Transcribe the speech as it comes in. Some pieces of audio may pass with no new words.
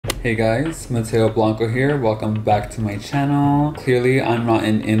Hey guys, Mateo Blanco here. Welcome back to my channel. Clearly, I'm not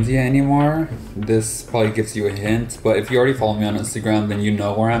in India anymore. This probably gives you a hint, but if you already follow me on Instagram, then you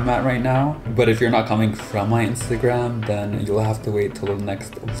know where I'm at right now. But if you're not coming from my Instagram, then you'll have to wait till the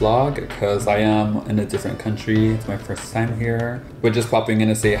next vlog because I am in a different country. It's my first time here. But just popping in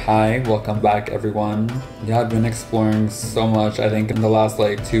to say hi. Welcome back, everyone. Yeah, I've been exploring so much. I think in the last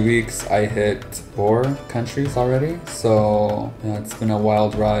 2 weeks, I hit 4 countries already. So yeah, it's been a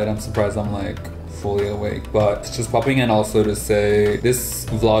wild ride. I'm surprised I'm fully awake, but just popping in also to say this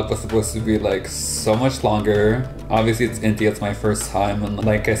vlog was supposed to be so much longer. Obviously it's India, it's my first time, and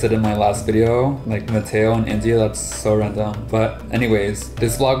like I said in my last video, Mateo in India, that's so random. But anyways,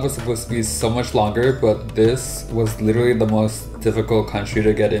 this vlog was supposed to be so much longer, but this was literally the most difficult country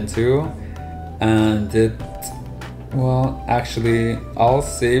to get into, and well, actually, I'll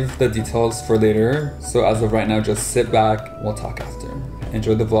save the details for later. So as of right now, just sit back, we'll talk after.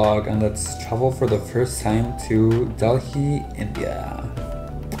 Enjoy the vlog and let's travel for the first time to Delhi, India.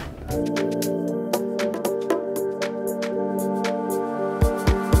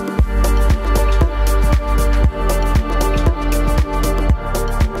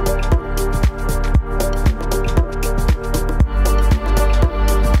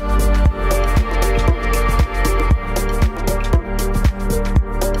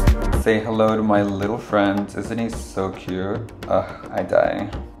 Say hello to my little friend. Isn't he so cute? Ugh, I die.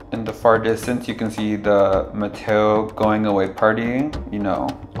 In the far distance, you can see the Mateo going away party. You know,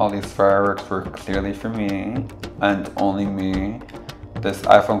 all these fireworks were clearly for me and only me. This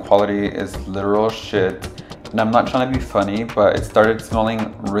iPhone quality is literal shit. And I'm not trying to be funny, but it started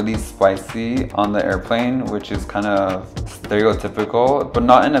smelling really spicy on the airplane, which is kind of stereotypical, but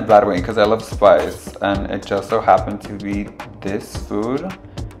not in a bad way because I love spice. And it just so happened to be this food,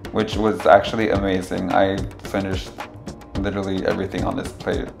 which was actually amazing. I finished literally everything on this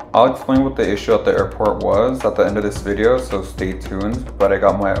plate. I'll explain what the issue at the airport was at the end of this video, so stay tuned. But I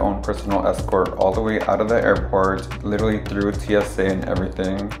got my own personal escort all the way out of the airport, literally through TSA and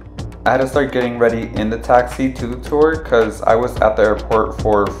everything. I had to start getting ready in the taxi to the tour because I was at the airport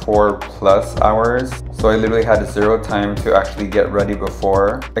for 4+ hours. So I literally had 0 time to actually get ready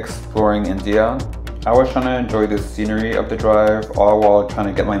before exploring India. I was trying to enjoy the scenery of the drive all while trying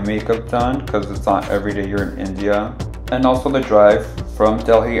to get my makeup done because it's not every day you're in India. And also the drive from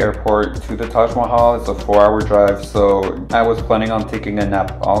Delhi airport to the Taj Mahal is a 4-hour drive, so I was planning on taking a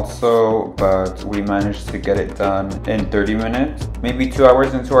nap also, but we managed to get it done in 30 minutes. Maybe 2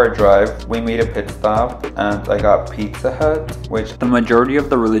 hours into our drive, we made a pit stop and I got Pizza Hut, which the majority of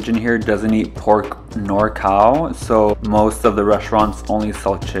the religion here doesn't eat pork nor cow, so most of the restaurants only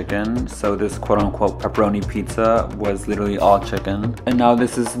sell chicken. So this quote-unquote pepperoni pizza was literally all chicken. And now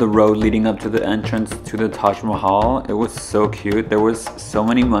this is the road leading up to the entrance to the Taj Mahal. It was so cute. There was so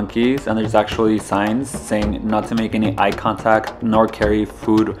many monkeys, and there's actually signs saying not to make any eye contact, nor carry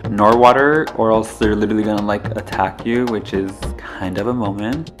food nor water, or else they're literally gonna attack you, which is kind of a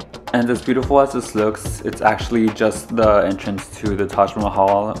moment. And as beautiful as this looks, it's actually just the entrance to the Taj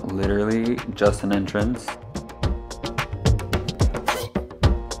Mahal, literally just an entrance.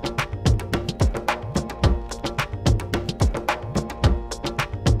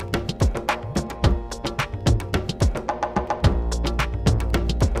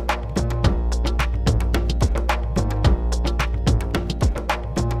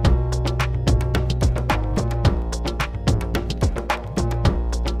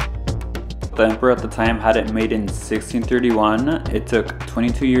 The emperor at the time had it made in 1631. It took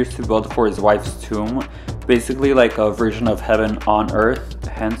 22 years to build for his wife's tomb. Basically a version of heaven on earth,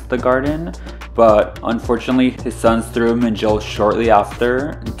 hence the garden. But unfortunately, his sons threw him in jail shortly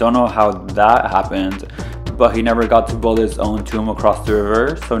after. Don't know how that happened, but he never got to build his own tomb across the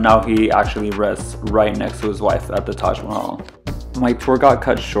river. So now he actually rests right next to his wife at the Taj Mahal. My tour got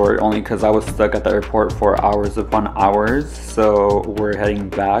cut short only because I was stuck at the airport for hours upon hours, so we're heading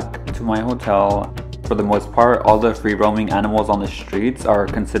back to my hotel. For the most part, all the free roaming animals on the streets are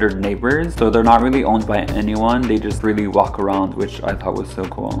considered neighbors, so they're not really owned by anyone, they just really walk around, which I thought was so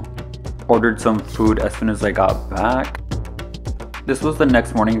cool. Ordered some food as soon as I got back. This was the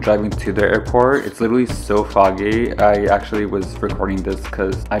next morning driving to the airport. It's literally so foggy. I actually was recording this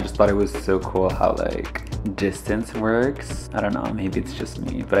because I just thought it was so cool how distance works. I don't know, maybe it's just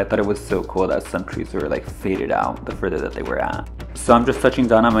me, but I thought it was so cool that some trees were faded out the further that they were at. So I'm just touching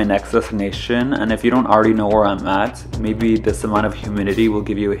down on my next destination, and if you don't already know where I'm at, maybe this amount of humidity will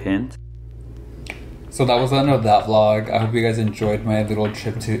give you a hint. So that was the end of that vlog. I hope you guys enjoyed my little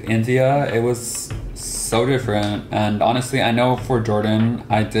trip to India. It was so different, and honestly I know for Jordan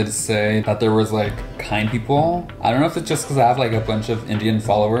I did say that there was kind people. I don't know if it's just because I have like a bunch of Indian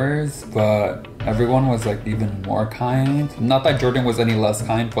followers, but everyone was like even more kind. Not that Jordan was any less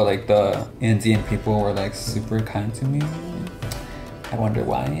kind, but like the Indian people were like super kind to me. I wonder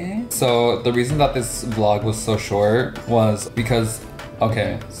why. So the reason that this vlog was so short was because,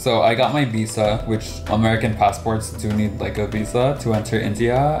 okay, so I got my visa, which American passports do need like a visa to enter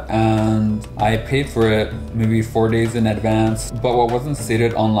India, and I paid for it maybe 4 days in advance. But what wasn't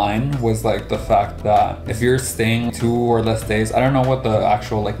stated online was like the fact that if you're staying 2 or less days, I don't know what the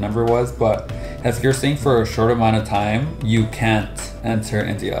actual like number was, but if you're staying for a short amount of time, you can't enter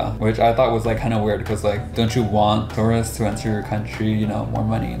India, which I thought was like kind of weird because like, don't you want tourists to enter your country, you know, more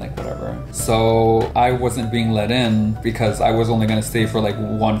money, like whatever. So I wasn't being let in because I was only gonna stay for like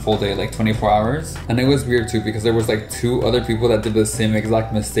 1 full day, like 24 hours. And it was weird too because there was like 2 other people that did the same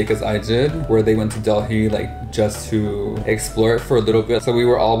exact mistake as I did, where they went to Delhi like just to explore it for a little bit. So we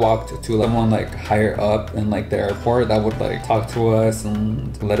were all walked to someone like higher up in like the airport that would like talk to us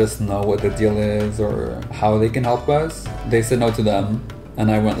and let us know what the deal is or how they can help us. They said no to them,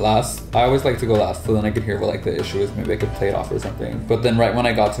 and I went last. I always like to go last so then I could hear what like the issue is. Maybe I could play it off or something. But then right when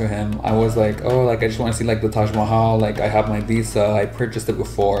I got to him, I was like, oh, like I just want to see like the Taj Mahal. Like I have my visa, I purchased it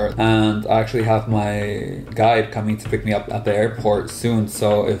before, and I actually have my guide coming to pick me up at the airport soon.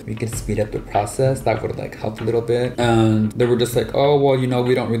 So if we could speed up the process, that would like help a little bit. And they were just like, oh, well, you know,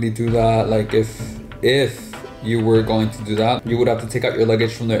 we don't really do that. Like if you were going to do that, you would have to take out your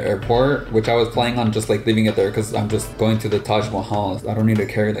luggage from the airport, which I was planning on just like leaving it there because I'm just going to the Taj Mahal. I don't need to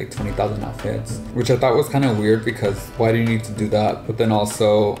carry like 20,000 outfits, which I thought was kind of weird because why do you need to do that? But then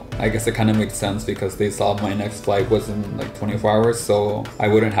also, I guess it kind of makes sense because they saw my next flight was in like 24 hours, so I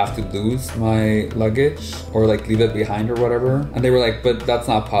wouldn't have to lose my luggage or like leave it behind or whatever. And they were like, but that's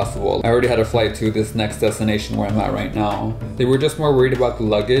not possible. I already had a flight to this next destination where I'm at right now. They were just more worried about the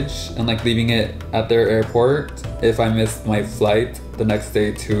luggage and like leaving it at their airport if I missed my flight the next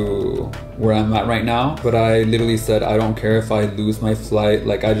day to where I'm at right now. But I literally said, I don't care if I lose my flight.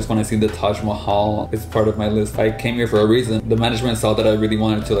 Like, I just want to see the Taj Mahal. It's part of my list. I came here for a reason. The management saw that I really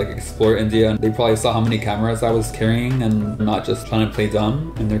wanted to like explore India. They probably saw how many cameras I was carrying and not just trying to play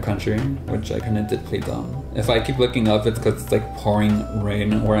dumb in their country, which I kind of did play dumb. If I keep looking up, it's because it's like pouring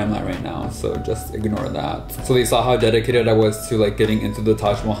rain where I'm at right now. So just ignore that. So they saw how dedicated I was to like getting into the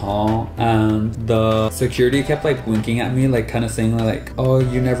Taj Mahal, and the security kept like winking at me, like kind of saying like, oh,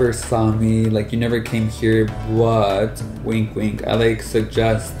 you never saw me, like you never came here, but wink wink, I like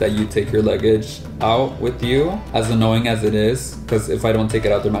suggest that you take your luggage out with you, as annoying as it is, because if I don't take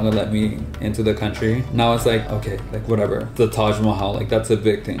it out, they're not gonna let me into the country. Now it's like, okay, like whatever. The Taj Mahal, like that's a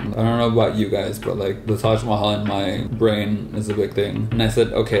big thing. I don't know about you guys, but like the Taj Mahal in my brain is a big thing. And I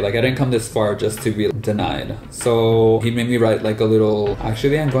said, okay, like I didn't come this far just to be denied. So he made me write like a little,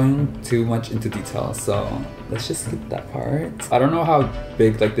 actually I'm going too much into detail, so let's just skip that part. I don't know how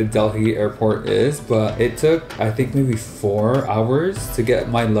big like the Delhi airport is, but it took, I think maybe 4 hours to get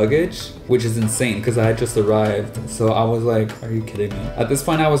my luggage, which is insane because I had just arrived. So I was like, are you kidding me? At this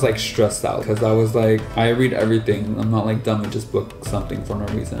point I was like stressed out because I was like, I read everything. I'm not like dumb and just book something for no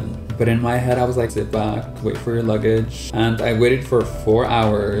reason. But in my head I was like, sit back, wait for your luggage. And I waited for 4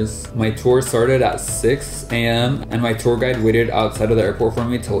 hours. My tour started at 6 a.m. and my tour guide waited outside of the airport for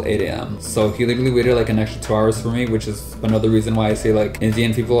me till 8 a.m. So he literally waited like an extra 2 hours for me, which is another reason why I say like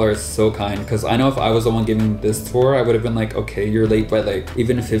Indian people are so kind, because I know if I was the one giving this tour, I would have been like, okay, you're late by like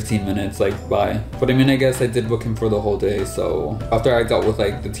even 15 minutes, like bye. But I mean, I guess I did book him for the whole day. So after I dealt with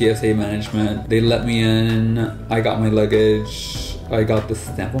like the TSA management, they let me in, I got my luggage, I got the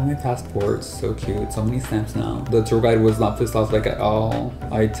stamp on my passport, so cute, so many stamps now. The tour guide was not pissed off like at all.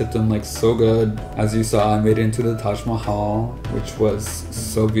 I tipped him like so good. As you saw, I made it into the Taj Mahal, which was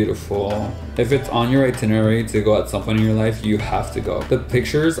so beautiful. If it's on your itinerary to go at some point in your life, you have to go. The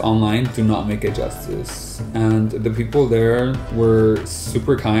pictures online do not make it justice. And the people there were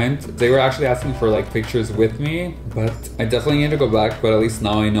super kind. They were actually asking for like pictures with me, but I definitely need to go back. But at least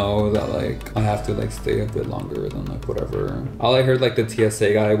now I know that like I have to like stay a bit longer than like whatever. All I heard like the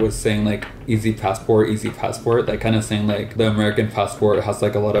TSA guy was saying like easy passport, like kind of saying like the American passport has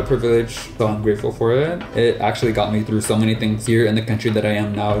like a lot of privilege, so I'm grateful for it. It actually got me through so many things here in the country that I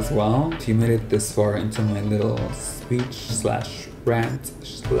am now as well. If you made it this far into my little speech slash rant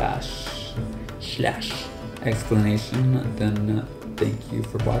slash explanation, then thank you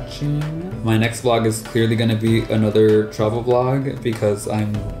for watching. My next vlog is clearly gonna be another travel vlog because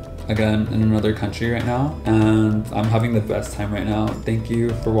I'm again in another country right now and I'm having the best time right now. Thank you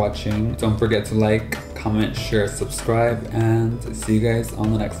for watching. Don't forget to like, comment, share, subscribe, and see you guys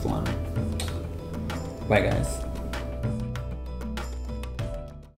on the next one. Bye guys.